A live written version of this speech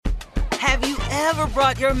Have you ever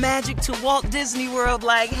brought your magic to Walt Disney World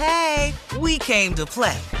like, hey, we came to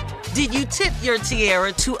play? Did you tip your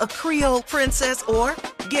tiara to a Creole princess or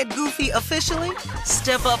get goofy officially?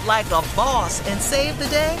 Step up like a boss and save the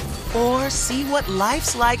day? Or see what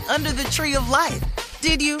life's like under the tree of life?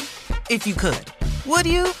 Did you? If you could. Would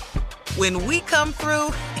you? When we come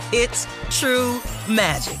through, it's true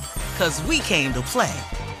magic. 'Cause we came to play.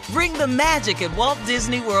 Bring the magic at Walt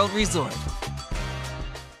Disney World Resort.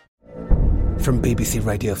 From BBC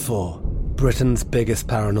Radio 4, Britain's biggest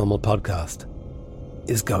paranormal podcast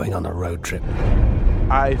is going on a road trip.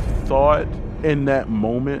 I thought in that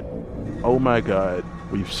moment, oh my God,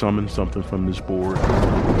 we've summoned something from this board.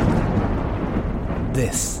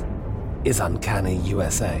 This is Uncanny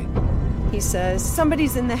USA. He says,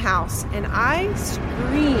 somebody's in the house, and I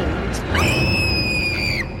screamed.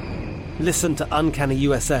 Listen to Uncanny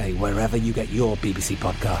USA wherever you get your BBC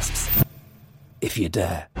podcasts, if you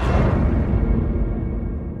dare.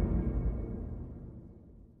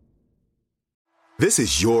 This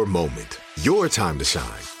is your moment, your time to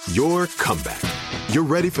shine, your comeback. You're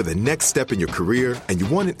ready for the next step in your career, and you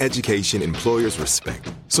want an education employers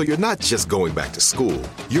respect. So you're not just going back to school,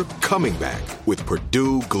 you're coming back with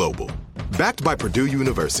Purdue Global. Backed by Purdue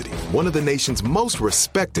University, one of the nation's most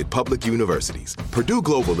respected public universities, Purdue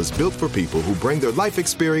Global is built for people who bring their life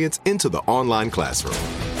experience into the online classroom.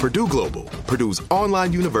 Purdue Global, Purdue's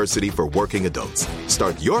online university for working adults.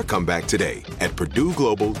 Start your comeback today at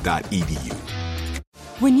purdueglobal.edu.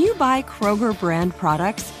 When you buy Kroger brand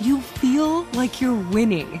products, you feel like you're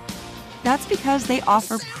winning. That's because they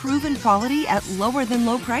offer proven quality at lower than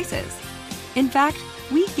low prices. In fact,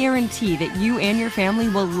 we guarantee that you and your family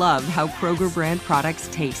will love how Kroger brand products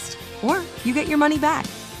taste, or you get your money back.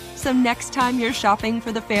 So next time you're shopping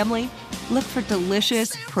for the family, look for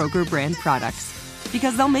delicious Kroger brand products,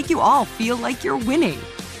 because they'll make you all feel like you're winning.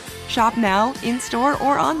 Shop now, in-store,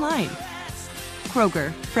 or online.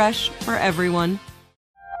 Kroger, fresh for everyone.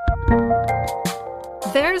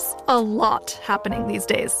 There's a lot happening these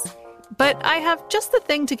days, but I have just the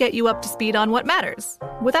thing to get you up to speed on what matters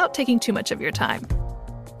without taking too much of your time.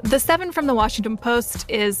 The 7 from the Washington Post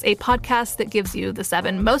is a podcast that gives you the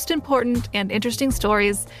 7 most important and interesting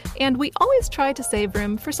stories, and we always try to save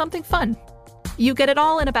room for something fun. You get it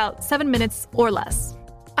all in about 7 minutes or less.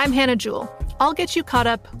 I'm Hannah Jewell. I'll get you caught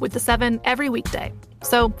up with the 7 every weekday.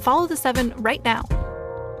 So follow the 7 right now.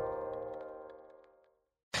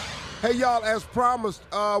 Hey, y'all, as promised,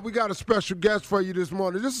 we got a special guest for you this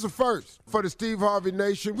morning. This is a first for the Steve Harvey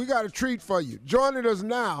Nation. We got a treat for you. Joining us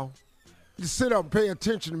now, just sit up and pay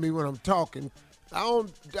attention to me when I'm talking. I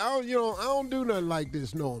don't do nothing like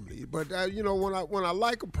this normally. But, when I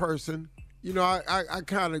like a person, I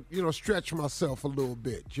kind of, stretch myself a little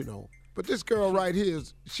bit, But this girl right here,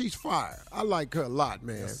 she's fire. I like her a lot,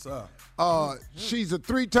 man. Yes, sir. She's a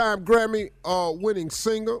 3-time Grammy winning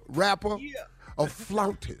singer, rapper, a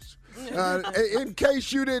flautist. In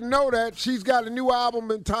case you didn't know that, she's got a new album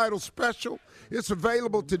entitled Special. It's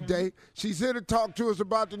available today. She's here to talk to us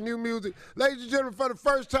about the new music. Ladies and gentlemen, for the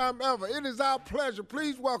first time ever, it is our pleasure.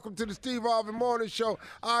 Please welcome to the Steve Harvey Morning Show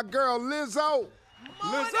our girl Lizzo.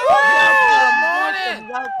 Lizzo!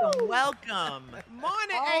 Welcome.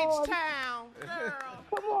 Morning, H-Town. Girl.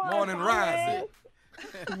 Come on, morning, Rising.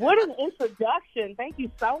 What an introduction. Thank you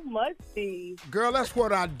so much, Steve. Girl, that's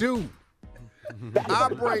what I do. I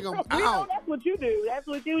bring them out. Know that's what you do. That's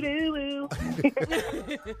what you do.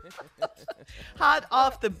 Hot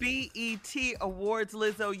off the BET Awards,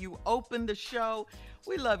 Lizzo, you opened the show.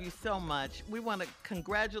 We love you so much. We want to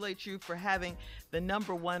congratulate you for having the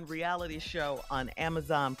 #1 reality show on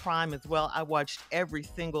Amazon Prime as well. I watched every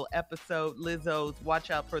single episode. Lizzo's Watch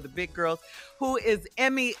Out for the Big Girls, who is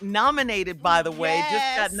Emmy nominated, by the way. Yes,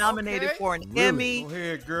 just got nominated for an Emmy. Go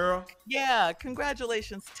ahead, girl. Yeah,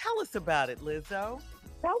 congratulations. Tell us about it, Lizzo.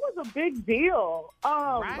 That was a big deal.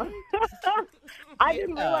 Right? I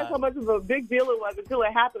didn't realize how much of a big deal it was until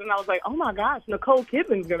it happened, and I was like, oh my gosh, Nicole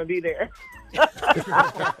Kidman's going to be there. She's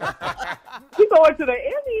going to the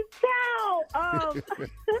Emmys now.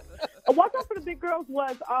 Watch Out for the Big Girls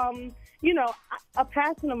was, a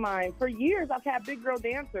passion of mine. For years, I've had big girl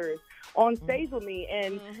dancers on stage with me,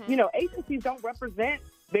 and, agencies don't represent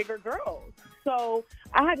bigger girls. So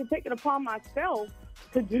I had to take it upon myself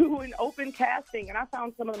to do an open casting, and I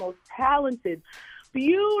found some of the most talented,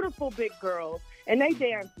 beautiful big girls, and they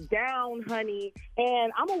dance down, honey,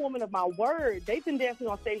 and I'm a woman of my word. They've been dancing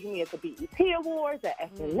on stage with me at the BET Awards, at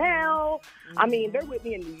SNL. I mean, they're with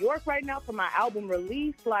me in New York right now for my album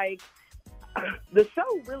release. Like, the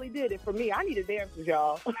show really did it for me. I needed dancers,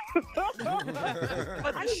 y'all. But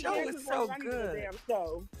the show was so good. Damn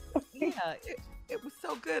show. Yeah, It was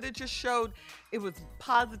so good. It just showed it was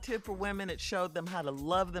positive for women. It showed them how to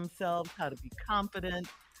love themselves, how to be confident,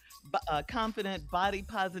 body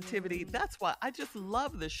positivity. That's why I just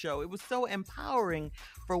love this show. It was so empowering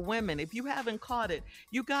for women. If you haven't caught it,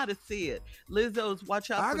 you got to see it. Lizzo's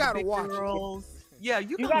Watch Out for the Big Girls. Yeah,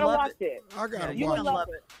 you gotta watch it. I gotta you watch would love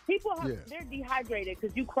it. People, they're dehydrated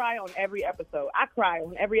because you cry on every episode. I cry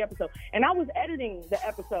on every episode, and I was editing the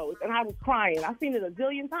episodes, and I was crying. I've seen it a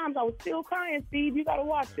zillion times. I was still crying. Steve, you gotta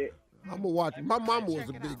watch it. I'm gonna watch it. My mama was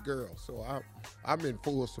a big girl, so I'm in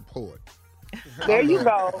full support. There you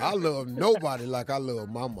go. I love nobody like I love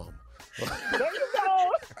my mama. There you go.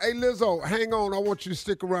 Hey, Lizzo, hang on. I want you to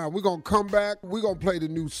stick around. We're going to come back. We're going to play the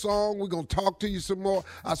new song. We're going to talk to you some more.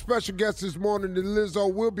 Our special guest this morning is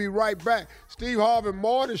Lizzo. We'll be right back. Steve Harvey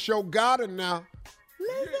Morning Show got it now.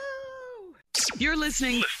 Lizzo! You're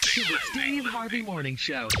listening to the Steve Harvey Morning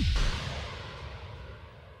Show.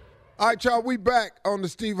 All right, y'all, we back on the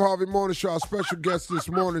Steve Harvey Morning Show. Our special guest this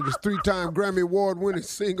morning is 3-time Grammy Award-winning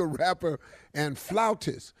singer, rapper, and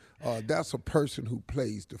flautist. That's a person who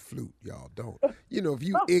plays the flute, y'all don't. You know, if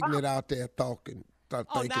you ignorant out there thinking it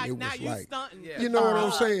was like, you know what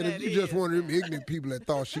I'm saying? If you just one of them ignorant people that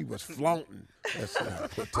thought she was flaunting, that's how I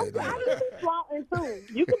put that in. I can be flaunting too.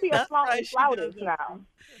 You can be a flaunting flautist now.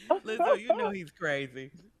 Lizzo, you know he's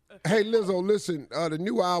crazy. Hey, Lizzo, listen, the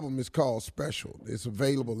new album is called Special. It's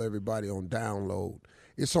available, everybody, on download.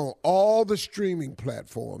 It's on all the streaming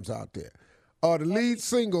platforms out there. The lead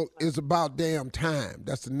single is About Damn Time.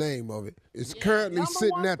 That's the name of it. It's currently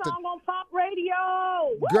sitting at the... Number 1 song on pop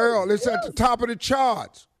radio. Girl, it's at the top of the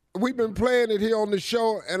charts. We've been playing it here on the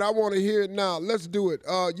show, and I want to hear it now. Let's do it.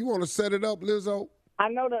 You want to set it up, Lizzo? I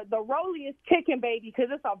know the rollie is kicking, baby,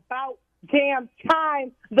 because it's about damn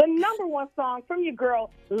time. The number 1 song from your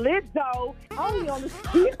girl, Lizzo, only on the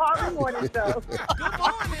Steve Harvey Morning Show. Good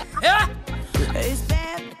morning. Yeah. It's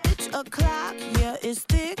bad bitch o'clock, yeah, it's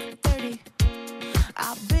thick 30.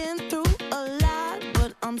 I've been through a lot,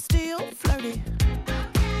 but I'm still flirty.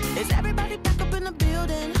 Is everybody back up in the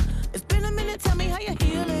building? It's been a minute, tell me how you're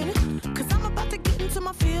healing. Cause I'm about to get into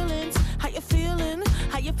my feelings. How you feeling?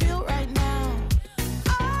 How you feel right now?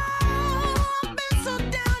 Oh, I've been so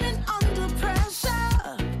down and under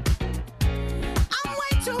pressure. I'm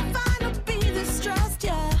way too fine to be this stressed,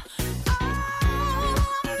 yeah. Oh,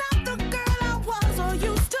 I'm not the girl I was or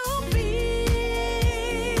used to be.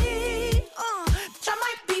 But I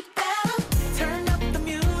might be better. Turn up the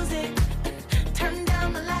music, turn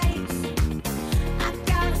down the lights. I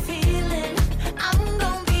got a feeling I'm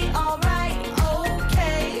gonna be alright,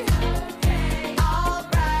 okay,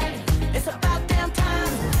 alright. It's about damn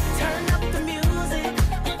time. Turn up the music,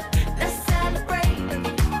 let's celebrate.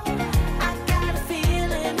 I got a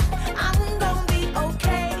feeling I'm gonna be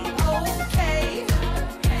okay,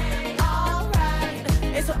 alright.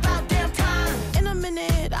 It's about damn time. In a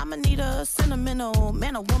minute, I'ma need a sentimental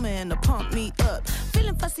man or woman to pump me up.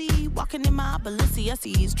 Feeling fussy, walking in my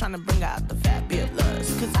Balenciennes, trying to bring out the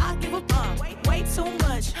fabulous. Cause I give a fuck, way too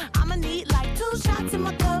much. I'ma need like 2 shots in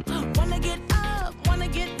my cup. Wanna get up, wanna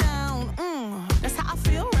get down. That's how I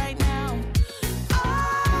feel right now.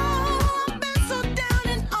 Oh, I've been so down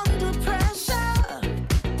and under pressure.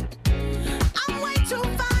 I'm way too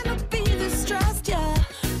fine to be this stressed, yeah.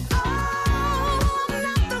 Oh, I'm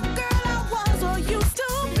not the girl I was or used to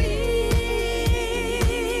be.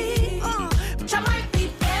 But I might be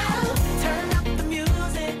better. Turn up the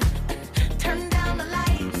music, turn down the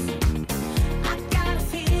lights. I got a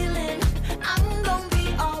feeling I'm gonna be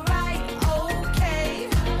alright, okay,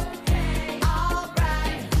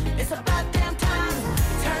 alright. It's about damn time.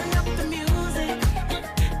 Turn up the music,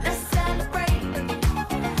 let's celebrate.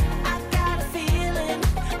 I got a feeling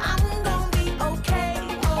I'm gonna be okay,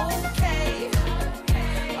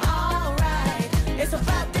 alright. It's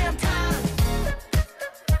about damn time.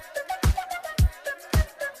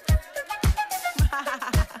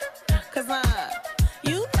 Cause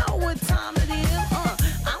you know what time it is.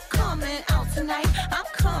 I'm coming out tonight. I'm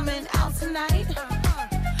coming out tonight.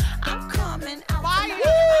 I'm coming out tonight.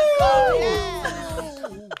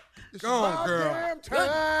 Go on, girl. Damn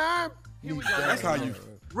time. That's how you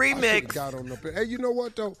remix. Got on up. Hey, you know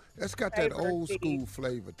what though? That's got that old school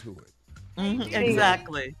flavor to it.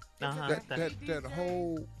 Exactly. That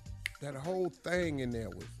whole thing in there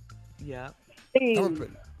was Steve,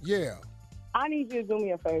 thumping. Yeah. I need you to do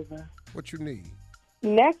me a favor. What you need?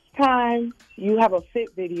 Next time you have a fit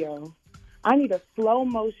video, I need a slow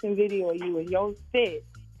motion video of you and your fit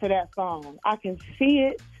to that song. I can see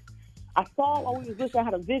it. I saw, always wish I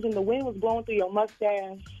had a vision. The wind was blowing through your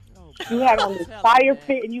mustache. You had on this fire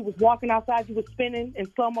fit and you was walking outside, you was spinning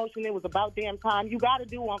in slow motion. It was about damn time. You got to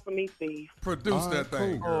do one for me, Steve. Produce that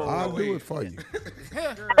thing, girl. I'll do it for you.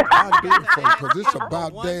 I'll do it for you because it's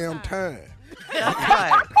about damn time. That's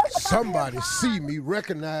right. Somebody see me,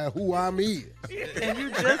 recognize who I'm is. And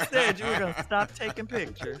you just said you were going to stop taking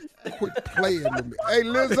pictures. Quit playing with me. Hey,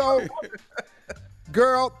 Lizzo,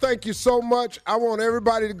 girl, thank you so much. I want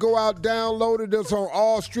everybody to go out, download it. It's on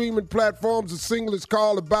all streaming platforms. The single is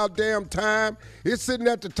called About Damn Time. It's sitting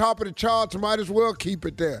at the top of the charts. Might as well keep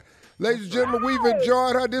it there. Ladies and gentlemen, we've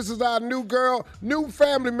enjoyed her. This is our new girl, new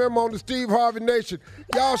family member on the Steve Harvey Nation.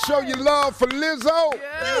 Y'all show your love for Lizzo.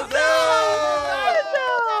 Lizzo!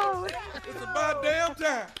 It's about damn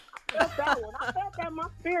time. That's that one. I felt that in my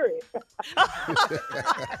spirit.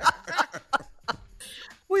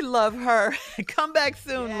 We love her. Come back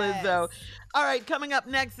soon, Lizzo. All right, coming up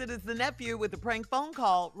next, it is the nephew with a prank phone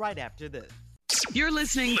call right after this. You're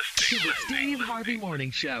listening to the Steve Harvey Morning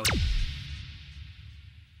Show.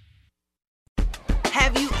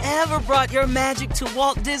 Have you ever brought your magic to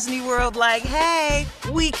Walt Disney World like, hey,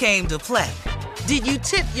 we came to play? Did you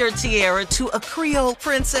tip your tiara to a Creole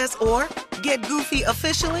princess or get goofy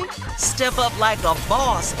officially? Step up like a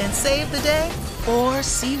boss and save the day? Or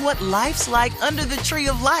see what life's like under the tree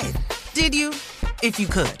of life? Did you? If you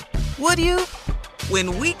could. Would you?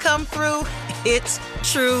 When we come through, it's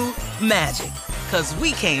true magic. 'Cause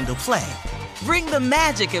we came to play. Bring the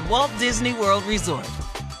magic at Walt Disney World Resort.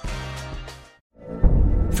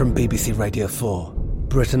 From BBC Radio 4,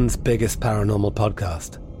 Britain's biggest paranormal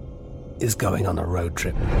podcast is going on a road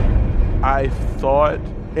trip. I thought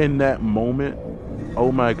in that moment,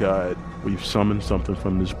 oh my God, we've summoned something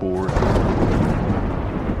from this board.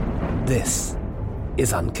 This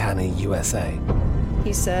is Uncanny USA.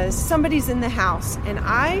 He says, somebody's in the house, and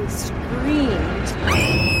I screamed.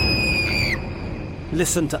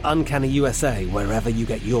 Listen to Uncanny USA wherever you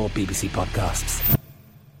get your BBC podcasts,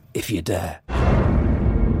 if you dare.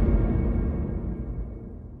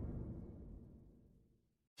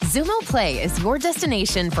 Xumo Play is your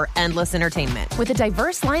destination for endless entertainment. With a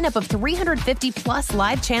diverse lineup of 350-plus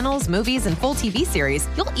live channels, movies, and full TV series,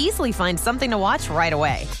 you'll easily find something to watch right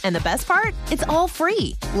away. And the best part? It's all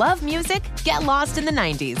free. Love music? Get lost in the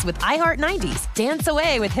 90s with iHeart 90s, dance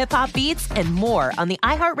away with hip-hop beats, and more on the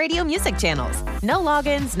iHeartRadio music channels. No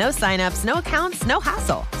logins, no signups, no accounts, no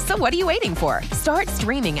hassle. So what are you waiting for? Start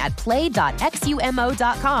streaming at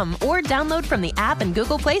play.xumo.com or download from the app and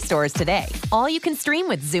Google Play stores today. All you can stream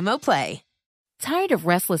with Xumo Play. Tired of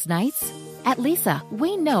restless nights? At Leesa,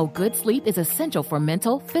 we know good sleep is essential for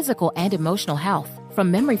mental, physical, and emotional health. From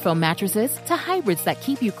memory foam mattresses to hybrids that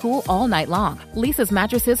keep you cool all night long, Leesa's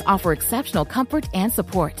mattresses offer exceptional comfort and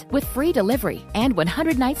support with free delivery and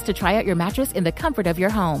 100 nights to try out your mattress in the comfort of your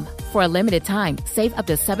home. For a limited time, save up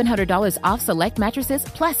to $700 off select mattresses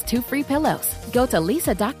plus 2 free pillows. Go to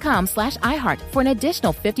leesa.com/iHeart for an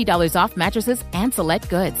additional $50 off mattresses and select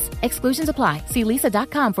goods. Exclusions apply. See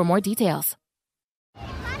leesa.com for more details.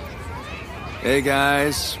 Hey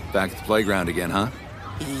guys, back at the playground again, huh?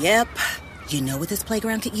 Yep. You know what this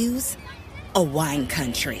playground could use? A wine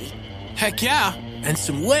country. Heck yeah, and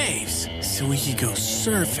some waves so we could go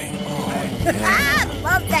surfing. Oh, yeah.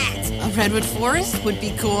 Love that. A redwood forest would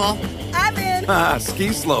be cool. I'm in.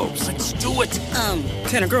 Ski slopes. Let's do it.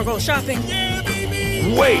 Can a girl go shopping? Yeah,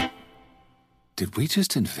 baby. Wait. Did we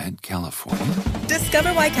just invent California?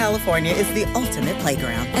 Discover why California is the ultimate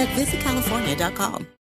playground at visitcalifornia.com.